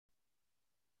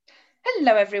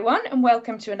Hello, everyone, and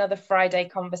welcome to another Friday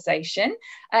conversation.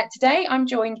 Today, I'm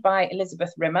joined by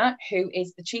Elizabeth Rimmer, who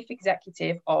is the Chief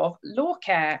Executive of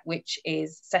Lawcare, which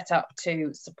is set up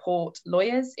to support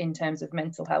lawyers in terms of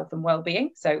mental health and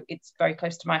wellbeing. So it's very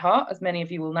close to my heart, as many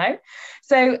of you will know.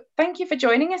 So thank you for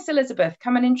joining us, Elizabeth.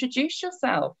 Come and introduce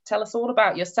yourself. Tell us all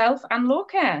about yourself and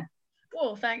Lawcare.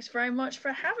 Well, thanks very much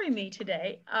for having me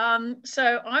today.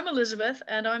 So I'm Elizabeth,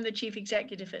 and I'm the Chief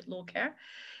Executive at Lawcare.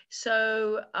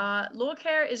 So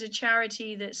Lawcare is a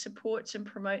charity that supports and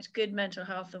promotes good mental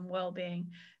health and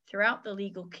well-being throughout the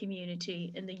legal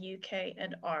community in the UK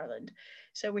and Ireland.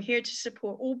 So we're here to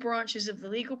support all branches of the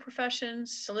legal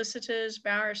professions: solicitors,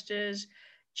 barristers,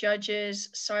 judges,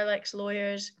 silex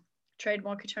lawyers,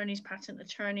 trademark attorneys, patent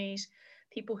attorneys,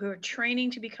 people who are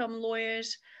training to become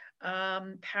lawyers,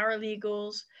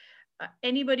 paralegals,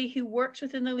 anybody who works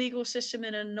within the legal system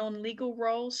in a non-legal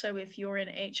role. So if you're in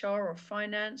HR or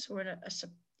finance or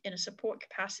in a support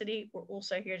capacity, we're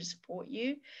also here to support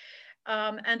you.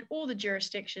 And all the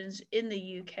jurisdictions in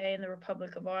the UK and the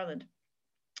Republic of Ireland.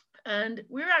 And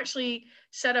we were actually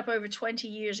set up over 20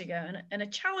 years ago. And a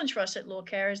challenge for us at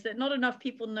Lawcare is that not enough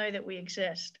people know that we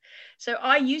exist. So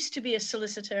I used to be a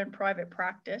solicitor in private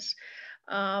practice.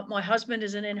 My husband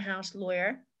is an in-house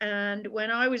lawyer. And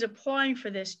when I was applying for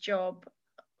this job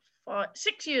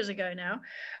 6 years ago now,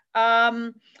 I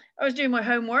was doing my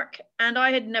homework and I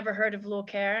had never heard of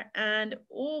Lawcare. And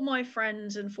all my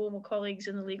friends and former colleagues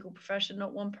in the legal profession,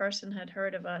 not one person had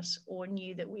heard of us or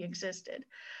knew that we existed.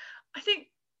 I think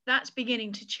that's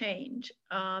beginning to change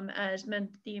as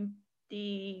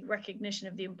the recognition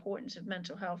of the importance of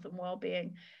mental health and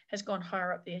well-being has gone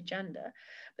higher up the agenda.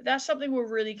 But that's something we're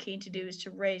really keen to do, is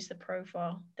to raise the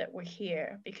profile that we're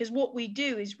here, because what we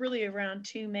do is really around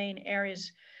two main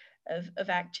areas of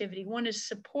activity. One is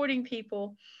supporting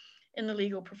people in the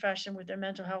legal profession with their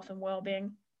mental health and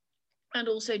well-being, and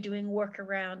also doing work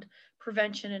around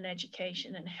prevention and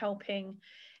education and helping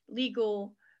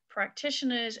legal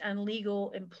practitioners and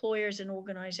legal employers and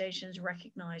organizations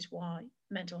recognize why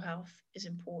mental health is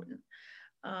important.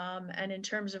 And in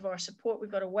terms of our support,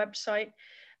 we've got a website,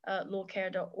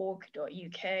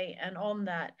 lawcare.org.uk, and on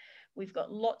that, we've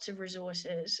got lots of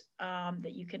resources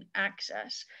that you can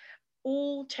access,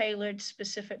 all tailored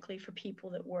specifically for people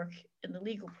that work in the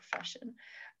legal profession.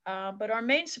 But our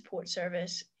main support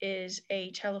service is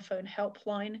a telephone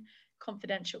helpline,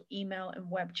 confidential email, and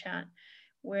web chat,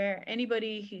 where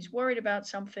anybody who's worried about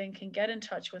something can get in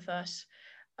touch with us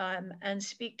and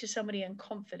speak to somebody in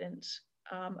confidence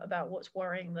about what's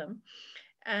worrying them.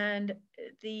 And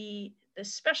the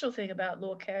special thing about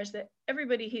Lawcare is that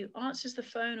everybody who answers the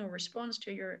phone or responds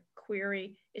to your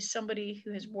query is somebody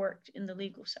who has worked in the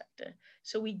legal sector.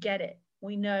 So we get it.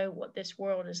 We know what this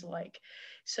world is like.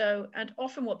 So, and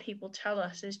often what people tell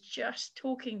us is just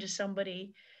talking to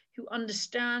somebody who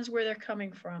understands where they're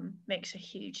coming from makes a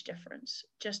huge difference,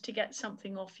 just to get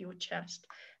something off your chest.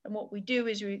 And what we do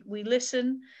is we listen,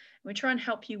 and we try and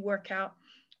help you work out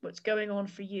what's going on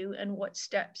for you and what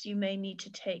steps you may need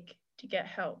to take to get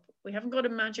help. We haven't got a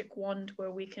magic wand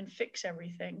where we can fix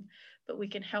everything, but we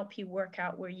can help you work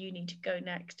out where you need to go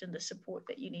next and the support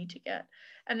that you need to get.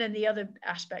 And then the other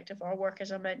aspect of our work,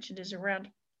 as I mentioned, is around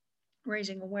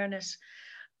raising awareness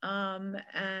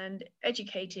and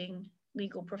educating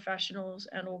legal professionals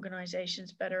and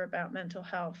organizations better about mental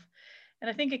health. And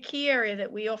I think a key area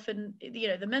that we often,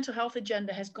 the mental health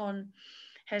agenda has gone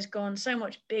so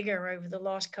much bigger over the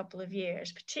last couple of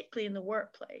years, particularly in the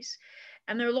workplace.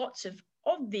 And there are lots of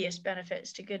obvious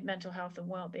benefits to good mental health and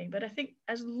well-being. But I think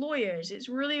as lawyers, it's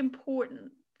really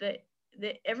important that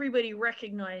everybody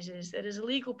recognizes that as a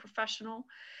legal professional,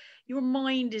 your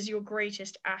mind is your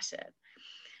greatest asset.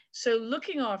 So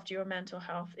looking after your mental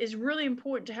health is really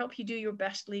important to help you do your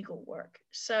best legal work.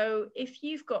 So if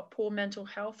you've got poor mental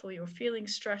health, or you're feeling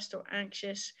stressed or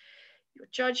anxious, your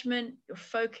judgment, your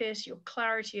focus, your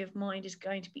clarity of mind is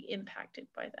going to be impacted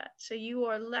by that. So you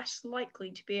are less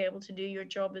likely to be able to do your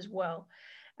job as well.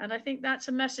 And I think that's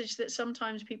a message that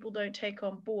sometimes people don't take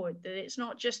on board, that it's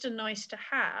not just a nice to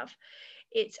have,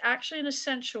 it's actually an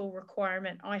essential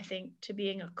requirement, I think, to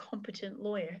being a competent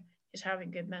lawyer, is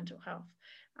having good mental health.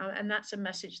 And that's a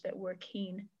message that we're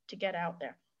keen to get out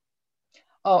there.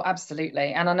 Oh,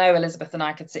 absolutely. And I know Elizabeth and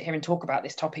I could sit here and talk about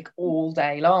this topic all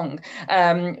day long.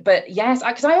 But yes,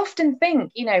 because I often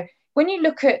think, when you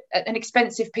look at an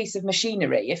expensive piece of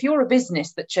machinery, if you're a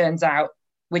business that churns out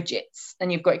widgets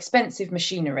and you've got expensive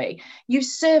machinery, you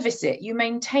service it, you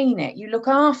maintain it, you look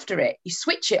after it, you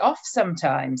switch it off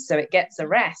sometimes so it gets a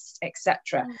rest,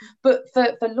 etc. But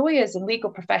for lawyers and legal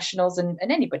professionals and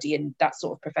anybody in that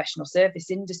sort of professional service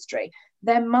industry,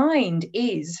 their mind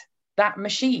is that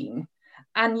machine.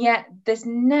 And yet there's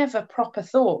never proper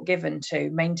thought given to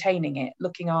maintaining it,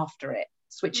 looking after it,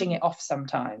 switching it off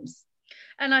sometimes.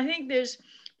 And I think there's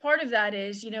part of that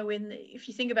is, if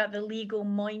you think about the legal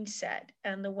mindset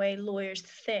and the way lawyers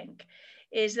think,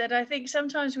 is that I think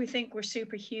sometimes we think we're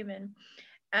superhuman,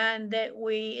 and that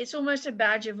it's almost a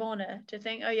badge of honor to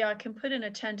think, oh yeah, I can put in a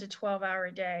 10 to 12 hour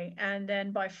a day, and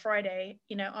then by Friday,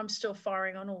 I'm still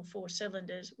firing on all 4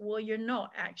 cylinders. Well, you're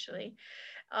not actually.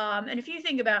 And if you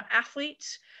think about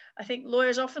athletes, I think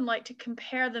lawyers often like to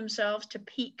compare themselves to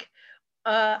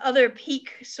other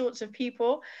peak sorts of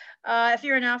people. If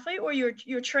you're an athlete or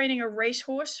you're training a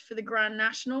racehorse for the Grand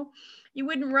National, you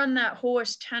wouldn't run that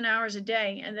horse 10 hours a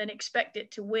day and then expect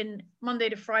it to win Monday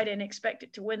to Friday and expect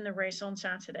it to win the race on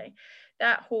Saturday.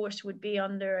 That horse would be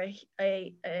under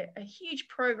a huge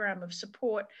program of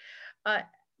support,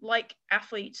 like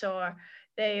athletes are.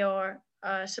 They are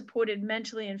supported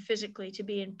mentally and physically to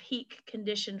be in peak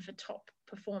condition for top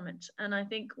performance. And I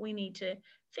think we need to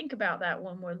think about that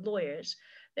when we're lawyers,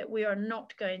 that we are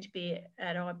not going to be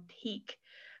at our peak,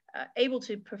 able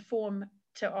to perform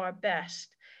to our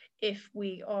best if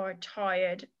we are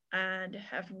tired and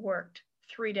have worked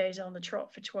 3 days on the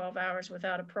trot for 12 hours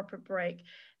without a proper break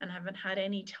and haven't had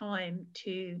any time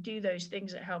to do those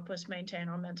things that help us maintain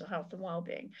our mental health and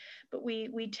well-being. But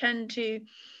we tend to,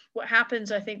 what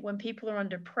happens, I think, when people are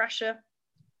under pressure,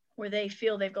 where they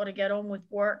feel they've got to get on with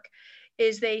work,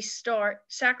 is they start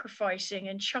sacrificing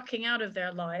and chucking out of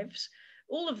their lives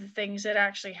all of the things that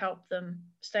actually help them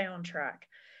stay on track.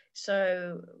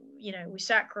 So, we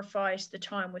sacrifice the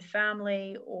time with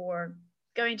family or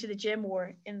going to the gym,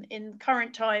 or in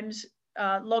current times,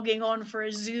 logging on for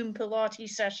a Zoom Pilates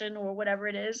session or whatever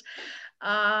it is.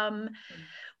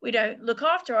 We don't look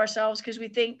after ourselves because we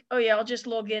think, oh yeah, I'll just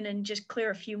log in and just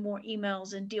clear a few more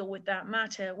emails and deal with that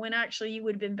matter, when actually you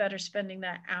would have been better spending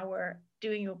that hour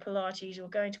doing your Pilates or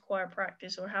going to choir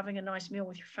practice or having a nice meal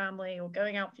with your family or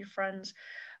going out with your friends,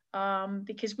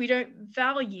 because we don't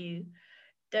value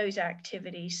those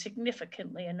activities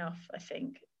significantly enough, I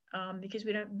think, because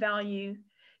we don't value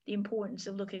the importance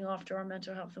of looking after our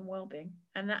mental health and well-being.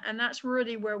 And that's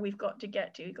really where we've got to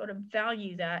get to. We've got to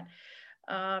value that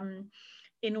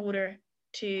in order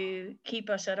to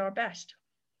keep us at our best.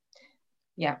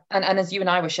 Yeah, and as you and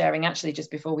I were sharing actually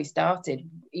just before we started,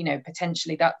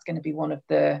 potentially that's going to be one of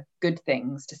the good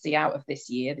things to see out of this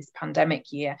year, this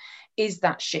pandemic year, is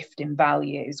that shift in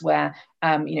values where,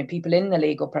 people in the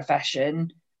legal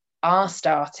profession are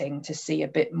starting to see a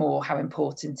bit more how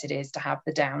important it is to have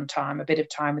the downtime, a bit of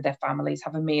time with their families,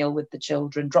 have a meal with the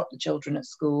children, drop the children at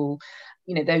school,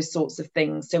 those sorts of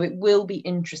things. So it will be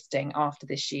interesting after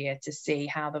this year to see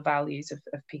how the values of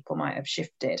people might have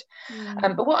shifted.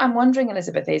 But what I'm wondering,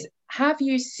 Elizabeth, is have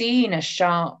you seen a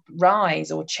sharp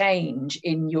rise or change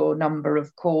in your number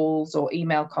of calls or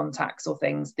email contacts or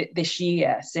things this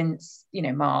year since,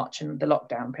 March and the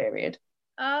lockdown period?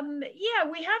 Yeah,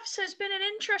 we have. So it's been an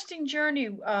interesting journey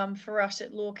for us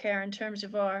at Lawcare in terms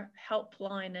of our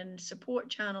helpline and support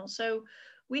channel. So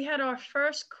we had our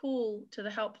first call to the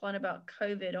helpline about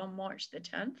COVID on March the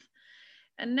 10th.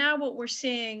 And now what we're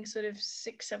seeing sort of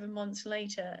 6-7 months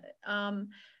later,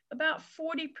 about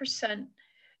 40%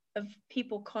 of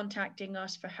people contacting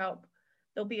us for help,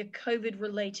 there'll be a COVID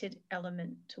related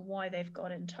element to why they've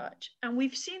got in touch. And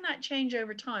we've seen that change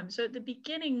over time. So at the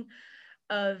beginning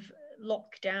of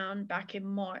lockdown back in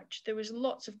March, there was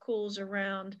lots of calls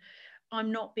around,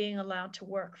 I'm not being allowed to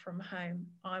work from home.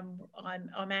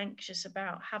 I'm anxious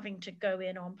about having to go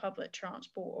in on public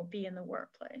transport or be in the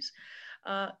workplace.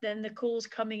 Then the calls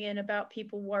coming in about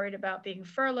people worried about being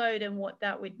furloughed and what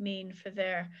that would mean for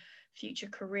their future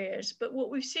careers. But what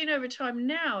we've seen over time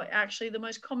now, actually, the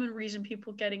most common reason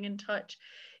people getting in touch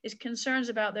is concerns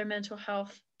about their mental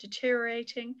health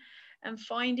deteriorating and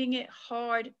finding it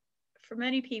hard. For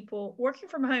many people, working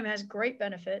from home has great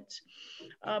benefits,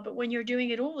 but when you're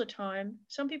doing it all the time,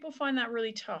 some people find that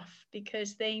really tough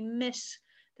because they miss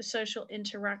the social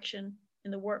interaction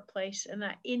in the workplace and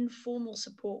that informal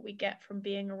support we get from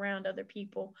being around other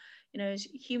people. As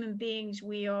human beings,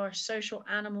 we are social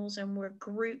animals and we're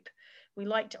group. We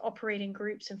like to operate in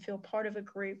groups and feel part of a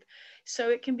group.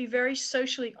 So it can be very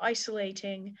socially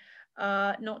isolating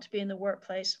not to be in the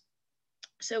workplace.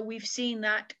 So we've seen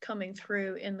that coming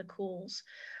through in the calls,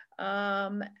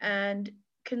 and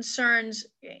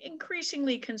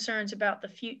increasingly concerns about the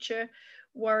future,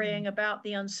 worrying about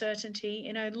the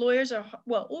uncertainty. Lawyers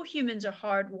all humans are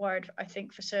hardwired, I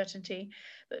think, for certainty,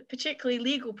 but particularly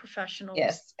legal professionals.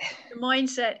 Yes. The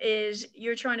mindset is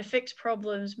you're trying to fix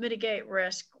problems, mitigate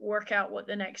risk, work out what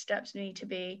the next steps need to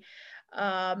be,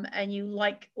 and you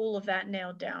like all of that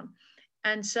nailed down.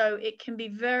 And so it can be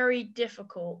very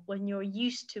difficult when you're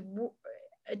used to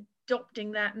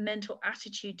adopting that mental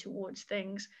attitude towards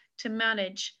things to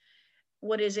manage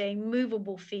what is a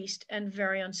movable feast and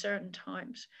very uncertain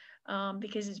times,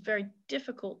 because it's very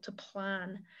difficult to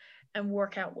plan and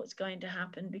work out what's going to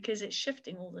happen because it's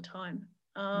shifting all the time.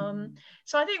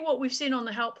 So I think what we've seen on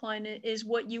the helpline is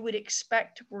what you would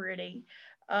expect, really,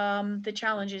 the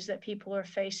challenges that people are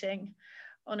facing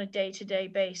on a day-to-day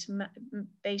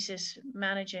basis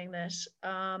managing this.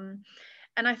 And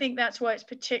I think that's why it's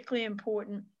particularly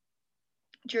important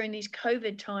during these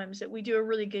COVID times that we do a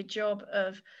really good job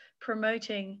of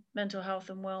promoting mental health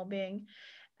and well-being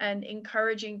and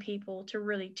encouraging people to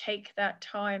really take that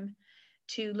time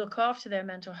to look after their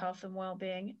mental health and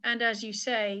well-being. And as you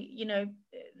say, you know,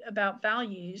 about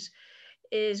values,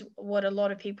 is what a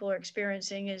lot of people are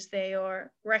experiencing is they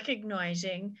are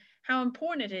recognizing how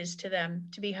important it is to them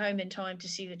to be home in time to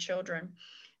see the children,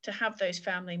 to have those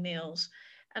family meals.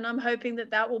 And I'm hoping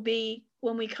that that will be,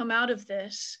 when we come out of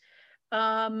this,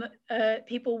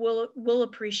 people will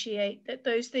appreciate that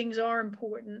those things are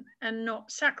important and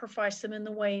not sacrifice them in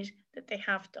the ways that they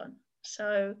have done.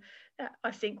 So that,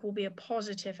 I think, will be a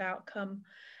positive outcome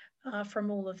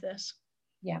from all of this.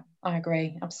 Yeah, I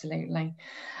agree, absolutely.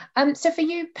 So for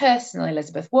you personally,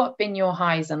 Elizabeth, what have been your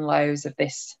highs and lows of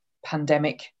this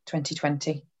pandemic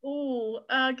 2020? Oh,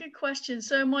 good question.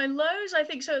 So my lows, I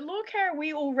think, so at Law Care,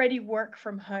 we already work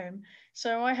from home.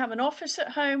 So I have an office at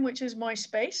home, which is my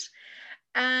space.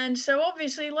 And so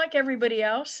obviously, like everybody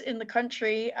else in the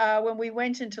country, when we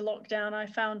went into lockdown, I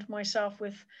found myself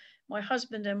with my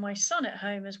husband and my son at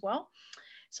home as well.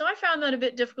 So I found that a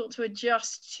bit difficult to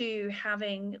adjust to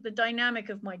having the dynamic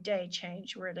of my day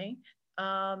change, really,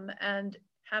 and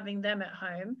having them at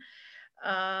home,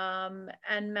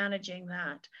 and managing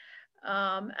that.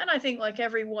 And I think, like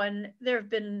everyone, there have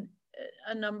been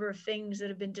a number of things that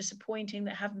have been disappointing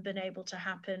that haven't been able to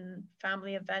happen,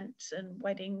 family events and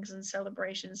weddings and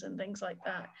celebrations and things like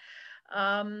that.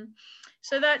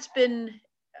 So that's been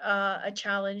a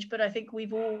challenge, but I think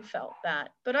we've all felt that.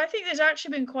 But I think there's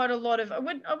actually been quite a lot of, I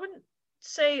wouldn't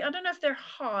say, I don't know if they're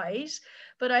highs,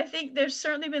 but I think there's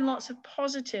certainly been lots of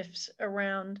positives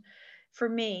around for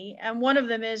me. And one of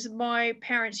them is my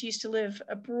parents used to live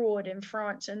abroad in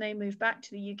France and they moved back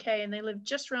to the UK and they live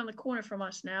just around the corner from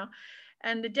us now.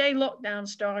 And the day lockdown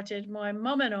started, my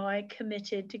mum and I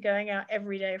committed to going out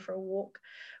every day for a walk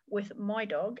with my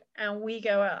dog. And we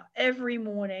go out every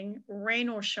morning, rain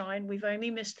or shine. We've only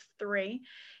missed 3.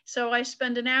 So I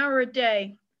spend an hour a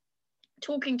day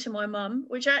talking to my mum,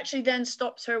 which actually then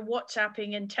stops her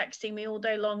WhatsApping and texting me all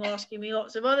day long, asking me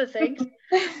lots of other things.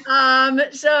 But I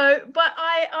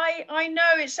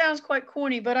know it sounds quite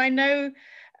corny, but I know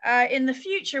in the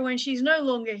future when she's no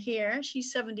longer here,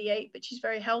 she's 78, but she's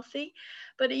very healthy.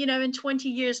 But, you know, in 20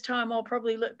 years' time, I'll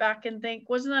probably look back and think,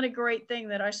 wasn't that a great thing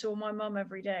that I saw my mum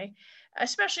every day?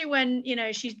 Especially when, you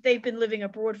know, they've been living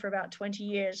abroad for about 20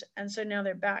 years. And so now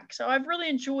they're back. So I've really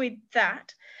enjoyed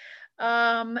that.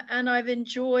 And I've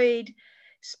enjoyed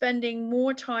spending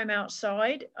more time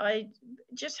outside. I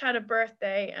just had a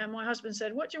birthday and my husband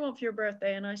said, what do you want for your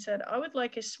birthday? And I said, I would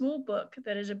like a small book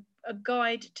that is a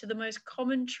guide to the most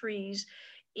common trees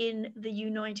in the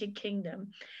United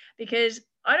Kingdom, because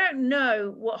I don't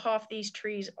know what half these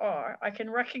trees are. I can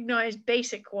recognize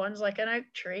basic ones like an oak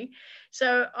tree.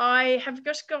 So I have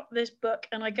just got this book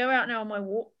and I go out now on my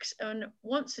walks, and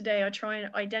once a day I try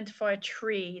and identify a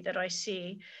tree that I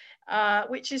see,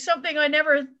 which is something I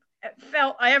never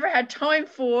felt I ever had time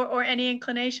for or any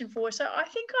inclination for. So I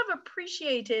think I've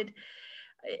appreciated,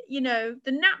 you know,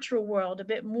 the natural world a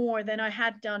bit more than I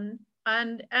had done.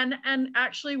 And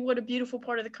actually, what a beautiful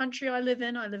part of the country I live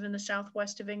in. I live in the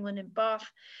southwest of England in Bath.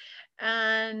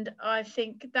 And I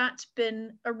think that's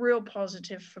been a real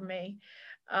positive for me.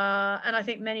 And I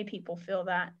think many people feel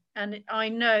that. And I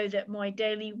know that my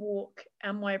daily walk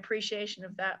and my appreciation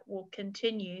of that will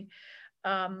continue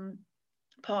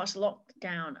past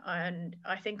lockdown. And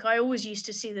I think I always used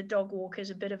to see the dog walk as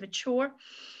a bit of a chore.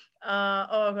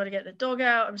 I've got to get the dog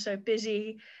out, I'm so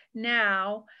busy.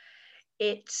 Now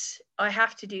I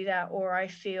have to do that, or I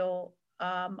feel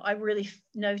I really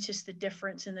notice the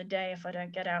difference in the day if I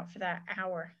don't get out for that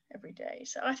hour every day.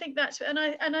 So I think that's, and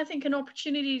I think an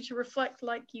opportunity to reflect,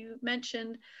 like you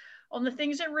mentioned, on the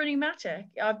things that really matter.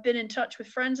 I've been in touch with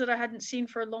friends that I hadn't seen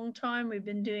for a long time. We've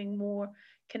been doing more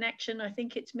connection. I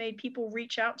think it's made people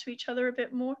reach out to each other a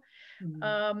bit more.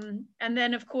 And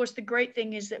then, of course, the great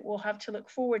thing is that we'll have to look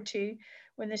forward to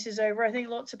when this is over. I think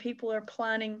lots of people are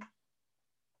planning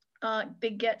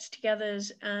big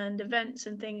gets-togethers and events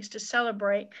and things to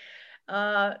celebrate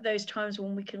those times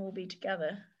when we can all be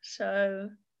together. So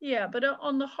Yeah, but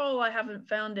on the whole, I haven't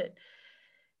found it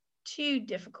too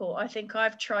difficult. I think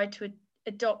I've tried to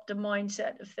adopt a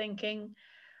mindset of thinking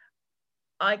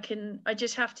I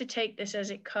just have to take this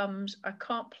as it comes. I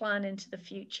can't plan into the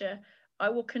future. I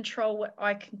will control what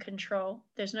I can control.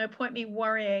 There's no point me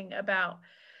worrying about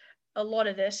a lot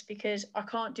of this because I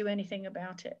can't do anything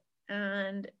about it.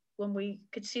 And when we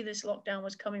could see this lockdown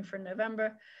was coming for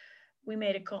November, I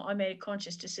made a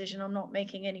conscious decision. I'm not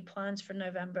making any plans for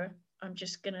November. I'm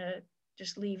just gonna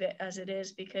just leave it as it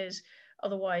is, because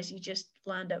otherwise you just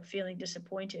land up feeling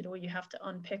disappointed, or you have to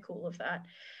unpick all of that.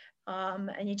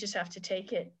 And you just have to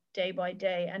take it day by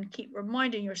day and keep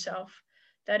reminding yourself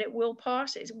that it will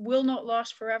pass. It will not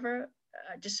last forever.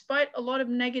 Despite a lot of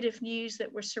negative news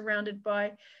that we're surrounded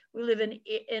by, we live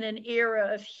in an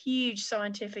era of huge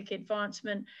scientific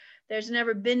advancement. There's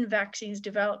never been vaccines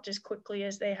developed as quickly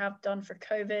as they have done for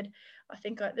COVID. I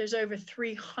think there's over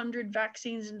 300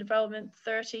 vaccines in development,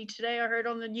 30 today I heard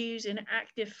on the news in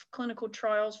active clinical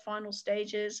trials, final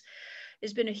stages.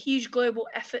 There's been a huge global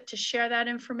effort to share that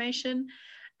information.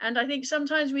 And I think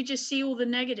sometimes we just see all the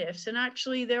negatives, and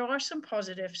actually there are some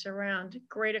positives around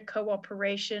greater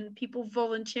cooperation, people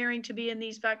volunteering to be in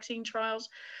these vaccine trials,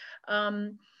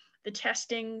 the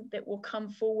testing that will come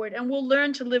forward, and we'll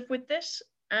learn to live with this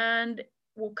and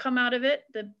we'll come out of it.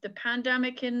 The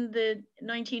pandemic in the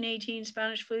 1918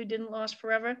 Spanish flu didn't last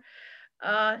forever.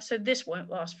 So this won't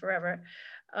last forever.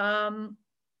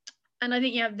 And I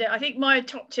think I think my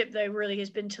top tip though really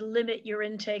has been to limit your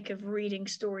intake of reading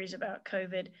stories about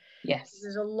COVID. Yes.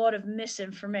 There's a lot of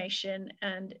misinformation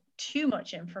and too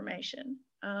much information.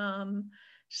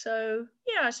 So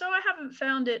I haven't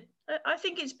found it. I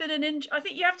think it's been I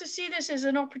think you have to see this as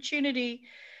an opportunity.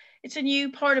 It's a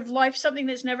new part of life, something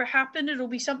that's never happened. It'll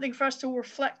be something for us to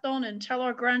reflect on and tell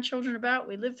our grandchildren about.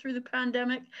 We lived through the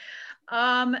pandemic.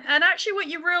 And actually what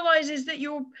you realize is that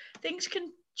your things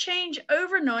can change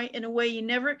overnight in a way you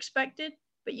never expected,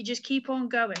 but you just keep on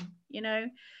going, you know.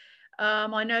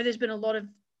 I know there's been a lot of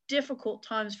difficult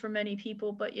times for many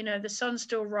people, but you know, the sun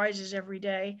still rises every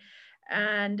day.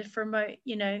 And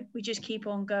we just keep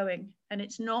on going, and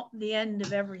it's not the end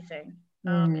of everything.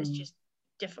 It's just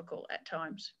difficult at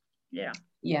times.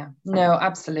 Yeah, no,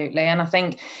 absolutely. And I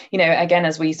think, you know, again,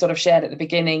 as we sort of shared at the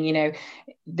beginning, you know,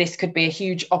 this could be a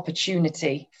huge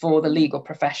opportunity for the legal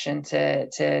profession to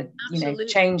you know,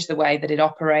 change the way that it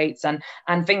operates, and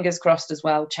fingers crossed as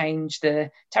well, change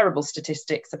the terrible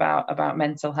statistics about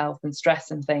mental health and stress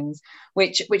and things,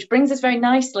 which brings us very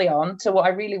nicely on to what I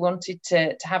really wanted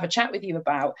to have a chat with you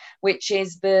about, which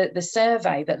is the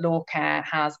survey that Law Care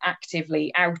has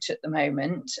actively out at the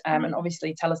moment, and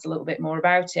obviously tell us a little bit more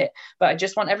about it. But I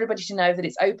just want everybody to know that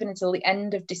it's open until the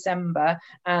end of December,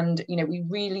 and you know, we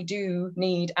really do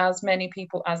need as many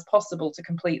people as possible to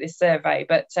complete this survey.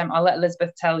 But I'll let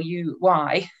Elizabeth tell you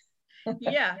why.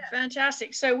 Yeah,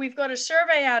 fantastic. So we've got a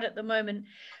survey out at the moment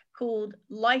called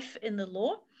Life in the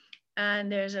Law,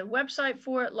 and there's a website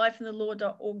for it,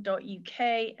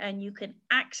 lifeinthelaw.org.uk, and you can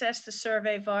access the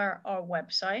survey via our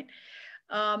website.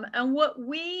 And what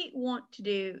we want to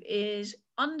do is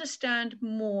understand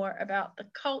more about the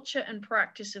culture and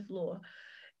practice of law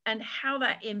and how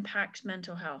that impacts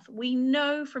mental health. We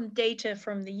know from data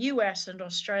from the US and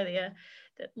Australia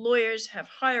that lawyers have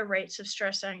higher rates of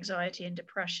stress, anxiety, and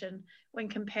depression when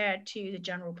compared to the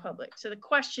general public. So the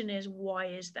question is, why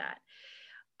is that?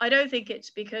 I don't think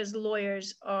it's because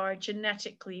lawyers are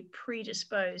genetically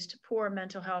predisposed to poorer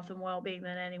mental health and well-being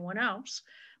than anyone else.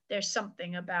 There's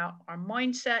something about our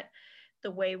mindset,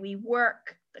 the way we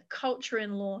work, the culture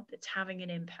in law that's having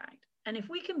an impact. And if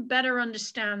we can better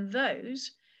understand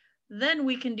those, then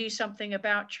we can do something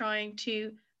about trying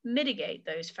to mitigate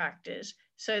those factors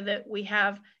so that we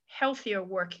have healthier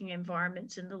working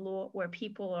environments in the law where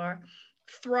people are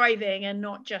thriving and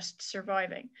not just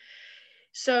surviving.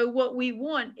 So what we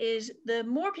want is the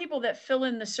more people that fill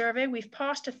in the survey. We've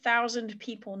passed 1,000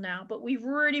 people now, but we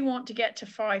really want to get to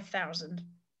 5,000,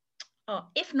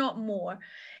 if not more.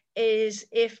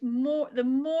 The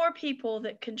more people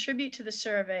that contribute to the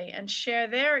survey and share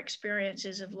their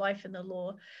experiences of life in the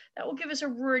law, that will give us a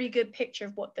really good picture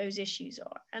of what those issues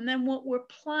are. And then what we're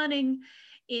planning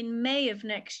in May of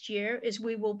next year is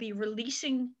we will be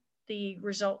releasing the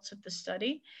results of the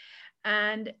study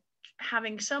and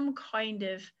having some kind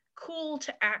of call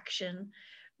to action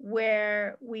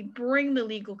where we bring the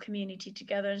legal community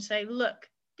together and say, look,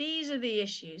 these are the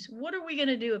issues. What are we going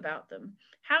to do about them?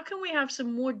 How can we have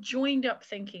some more joined up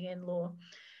thinking in law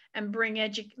and bring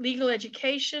legal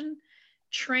education,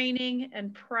 training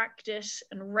and practice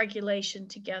and regulation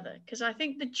together? Because I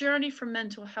think the journey from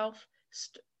mental health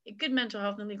good mental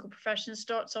health in the legal profession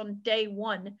starts on day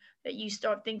one that you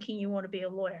start thinking you want to be a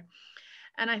lawyer.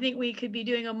 And I think we could be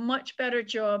doing a much better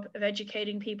job of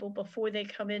educating people before they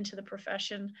come into the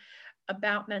profession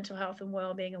about mental health and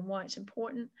well-being and why it's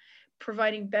important,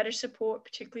 providing better support,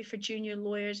 particularly for junior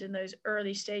lawyers in those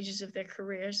early stages of their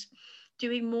careers,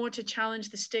 doing more to challenge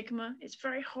the stigma. It's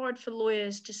very hard for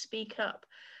lawyers to speak up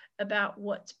about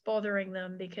what's bothering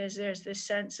them because there's this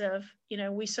sense of, you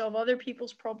know, we solve other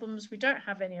people's problems, we don't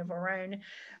have any of our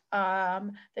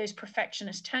own. Those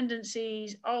perfectionist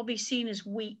tendencies, I'll be seen as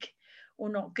weak or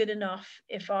not good enough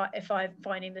if I'm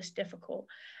finding this difficult.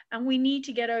 And we need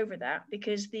to get over that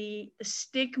because the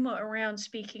stigma around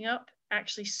speaking up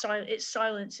actually it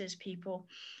silences people,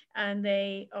 and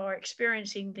they are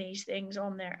experiencing these things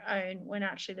on their own when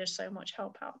actually there's so much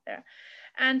help out there.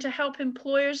 And to help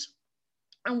employers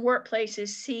and workplaces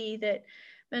see that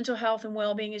mental health and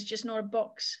well-being is just not a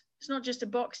box. It's not just a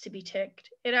box to be ticked.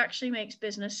 It actually makes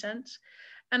business sense.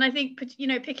 And I think, you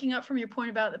know, picking up from your point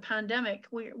about the pandemic,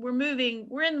 we're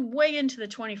way into the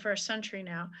 21st century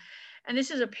now. And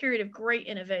this is a period of great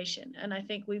innovation. And I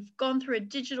think we've gone through a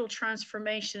digital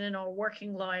transformation in our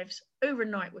working lives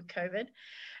overnight with COVID.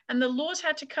 And the laws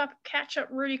had to catch up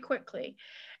really quickly.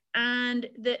 And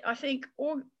that I think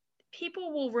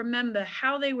people will remember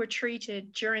how they were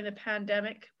treated during the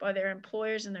pandemic by their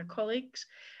employers and their colleagues.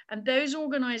 And those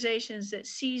organizations that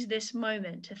seize this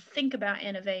moment to think about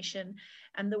innovation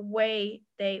and the way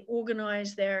they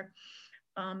organize their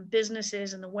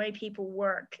businesses and the way people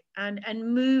work and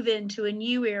move into a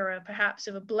new era, perhaps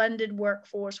of a blended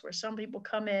workforce where some people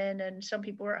come in and some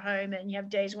people are at home and you have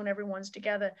days when everyone's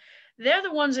together, they're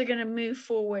the ones that are going to move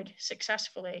forward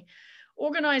successfully.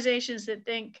 Organizations that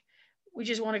think we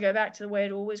just want to go back to the way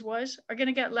it always was are going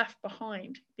to get left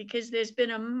behind because there's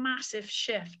been a massive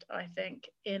shift, I think,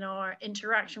 in our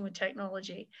interaction with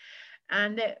technology,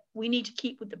 and that we need to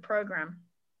keep with the program.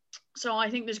 So I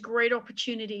think there's great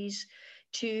opportunities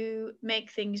to make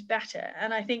things better.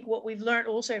 And I think what we've learned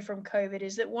also from COVID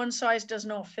is that one size does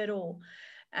not fit all,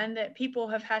 and that people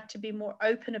have had to be more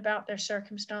open about their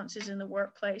circumstances in the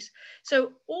workplace.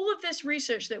 So all of this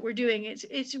research that we're doing,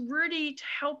 it's really to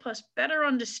help us better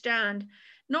understand,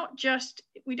 not just,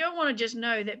 we don't want to just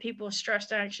know that people are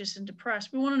stressed, anxious, and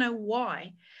depressed. We want to know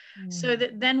why, so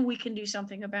that then we can do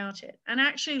something about it and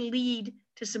actually lead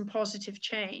to some positive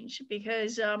change.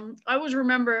 Because I always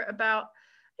remember about,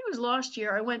 I think it was last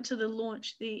year, I went to the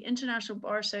launch, the International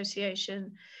Bar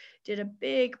Association did a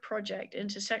big project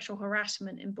into sexual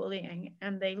harassment and bullying.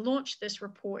 And they launched this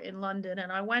report in London,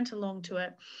 and I went along to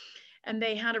it. And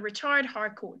they had a retired High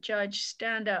Court judge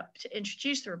stand up to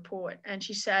introduce the report. And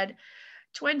she said,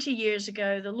 20 years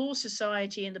ago, the Law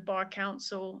Society and the Bar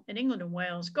Council in England and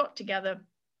Wales got together,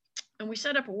 and we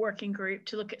set up a working group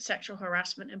to look at sexual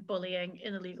harassment and bullying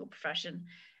in the legal profession.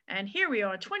 And here we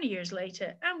are 20 years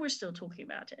later, and we're still talking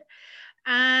about it.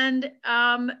 And,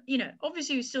 you know,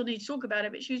 obviously we still need to talk about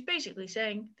it, but she was basically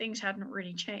saying things hadn't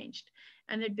really changed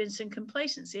and there'd been some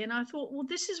complacency. And I thought, well,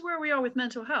 this is where we are with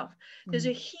mental health. There's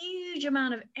a huge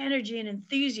amount of energy and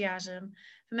enthusiasm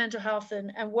for mental health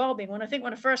and well-being. When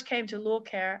I first came to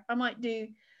Lawcare, I might do,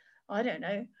 I don't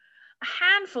know, a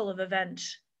handful of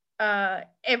events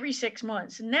every 6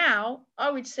 months. Now,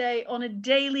 I would say on a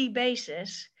daily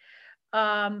basis,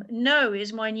 no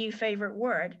is my new favorite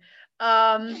word.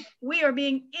 We are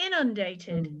being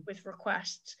inundated with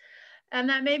requests, and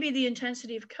that may be the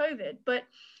intensity of COVID, but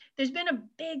there's been a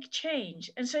big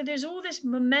change. And so there's all this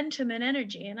momentum and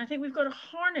energy. And I think we've got to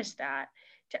harness that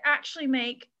to actually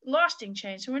make lasting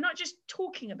change. So we're not just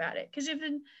talking about it, because if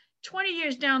in 20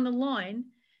 years down the line,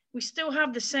 we still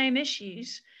have the same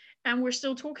issues and we're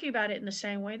still talking about it in the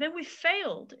same way, then we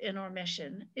failed in our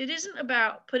mission. It isn't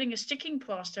about putting a sticking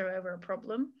plaster over a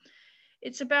problem.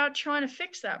 It's about trying to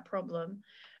fix that problem.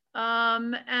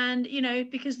 And, you know,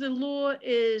 because the law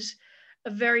is a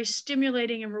very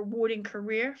stimulating and rewarding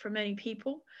career for many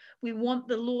people. We want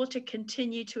the law to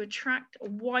continue to attract a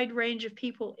wide range of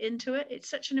people into it. It's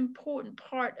such an important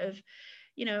part of,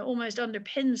 you know, almost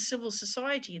underpins civil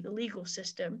society, the legal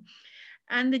system.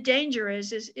 And the danger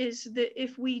is that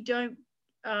if we don't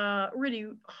really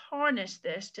harness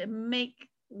this to make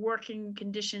working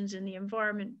conditions in the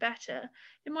environment better,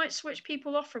 it might switch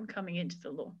people off from coming into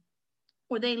the law,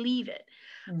 or they leave it,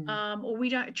 or we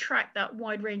don't attract that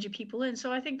wide range of people in.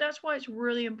 So I think that's why it's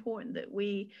really important that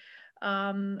we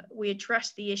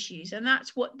address the issues, and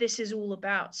that's what this is all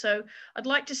about. So I'd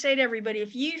like to say to everybody,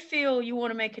 if you feel you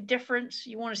want to make a difference,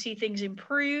 you want to see things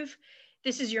improve,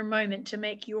 this is your moment to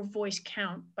make your voice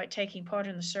count by taking part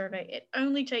in the survey. It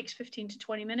only takes 15 to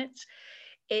 20 minutes.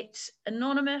 It's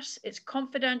anonymous, it's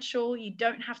confidential. You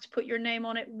don't have to put your name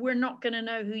on it. We're not going to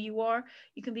know who you are.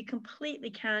 You can be completely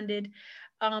candid,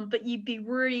 but you'd be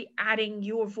really adding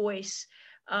your voice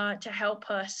to help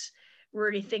us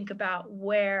really think about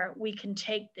where we can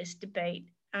take this debate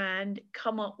and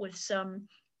come up with some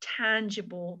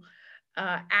tangible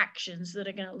actions that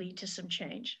are going to lead to some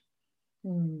change.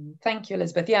 Thank you,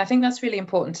 Elizabeth. Yeah, I think that's really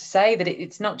important to say, that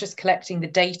it's not just collecting the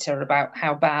data about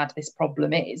how bad this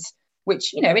problem is,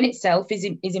 which, you know, in itself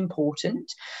is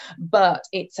important, but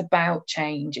it's about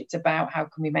change. It's about how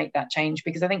can we make that change,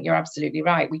 because I think you're absolutely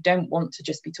right. We don't want to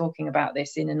just be talking about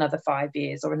this in another 5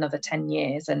 years or another 10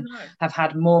 years and have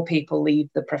had more people leave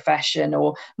the profession,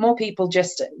 or more people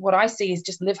just, what I see is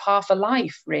just live half a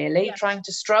life, really, trying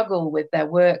to struggle with their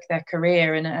work, their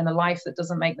career, and a life that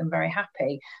doesn't make them very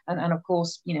happy. And of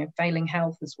course, you know, failing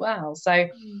health as well. So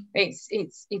it's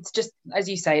just, as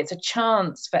you say, it's a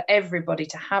chance for everybody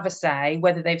to have a say,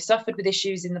 whether they've suffered with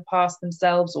issues in the past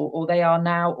themselves, or they are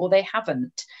now, or they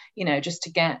haven't, you know, just to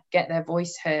get their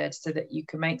voice heard so that you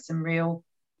can make some real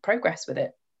progress with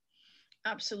it.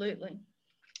 Absolutely.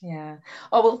 Yeah.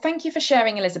 Oh, well, thank you for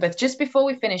sharing, Elizabeth. Just before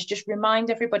we finish, just remind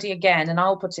everybody again, and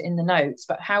I'll put it in the notes,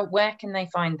 but where can they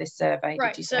find this survey?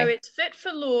 Right. So it's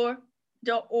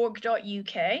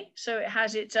fitforlaw.org.uk. So it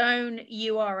has its own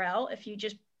URL if you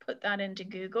just put that into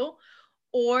Google.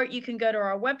 Or you can go to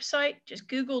our website, just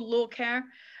Google LawCare,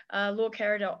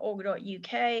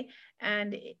 lawcare.org.uk,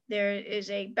 and there is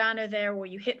a banner there where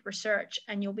you hit research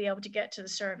and you'll be able to get to the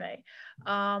survey.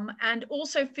 And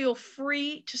also feel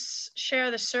free to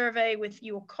share the survey with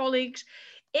your colleagues.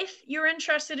 If you're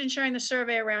interested in sharing the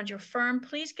survey around your firm,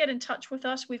 please get in touch with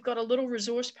us. We've got a little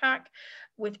resource pack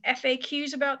with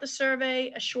FAQs about the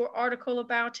survey, a short article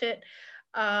about it,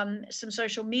 some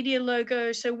social media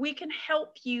logos, so we can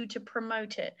help you to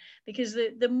promote it, because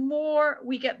the more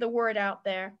we get the word out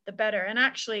there, the better. And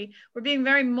actually, we're being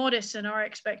very modest in our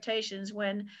expectations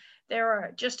when there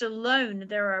are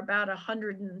about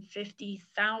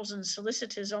 150,000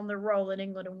 solicitors on the roll in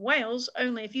England and Wales.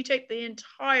 Only if you take the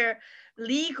entire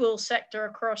legal sector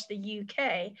across the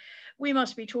UK, we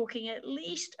must be talking at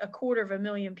least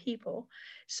 250,000 people.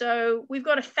 So we've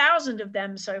got 1,000 of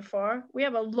them so far. We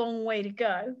have a long way to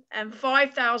go, and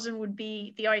 5,000 would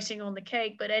be the icing on the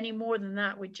cake, but any more than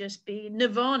that would just be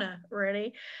nirvana,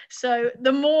 really. So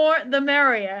the more, the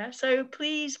merrier. So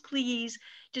please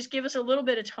just give us a little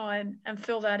bit of time and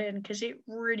fill that in, because it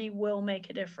really will make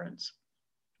a difference.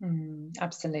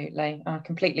 Absolutely. I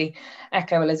completely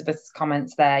echo Elizabeth's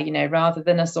comments there. You know, rather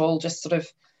than us all just sort of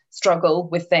struggle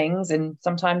with things and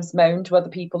sometimes moan to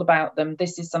other people about them,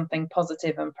 this is something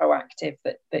positive and proactive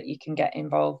that you can get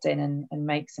involved in and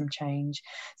make some change.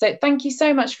 So thank you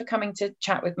so much for coming to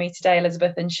chat with me today,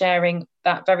 Elizabeth, and sharing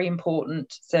that very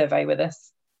important survey with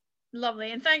us.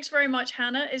 Lovely. And thanks very much,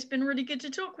 Hannah. It's been really good to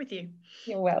talk with you.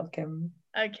 You're welcome.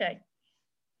 Okay.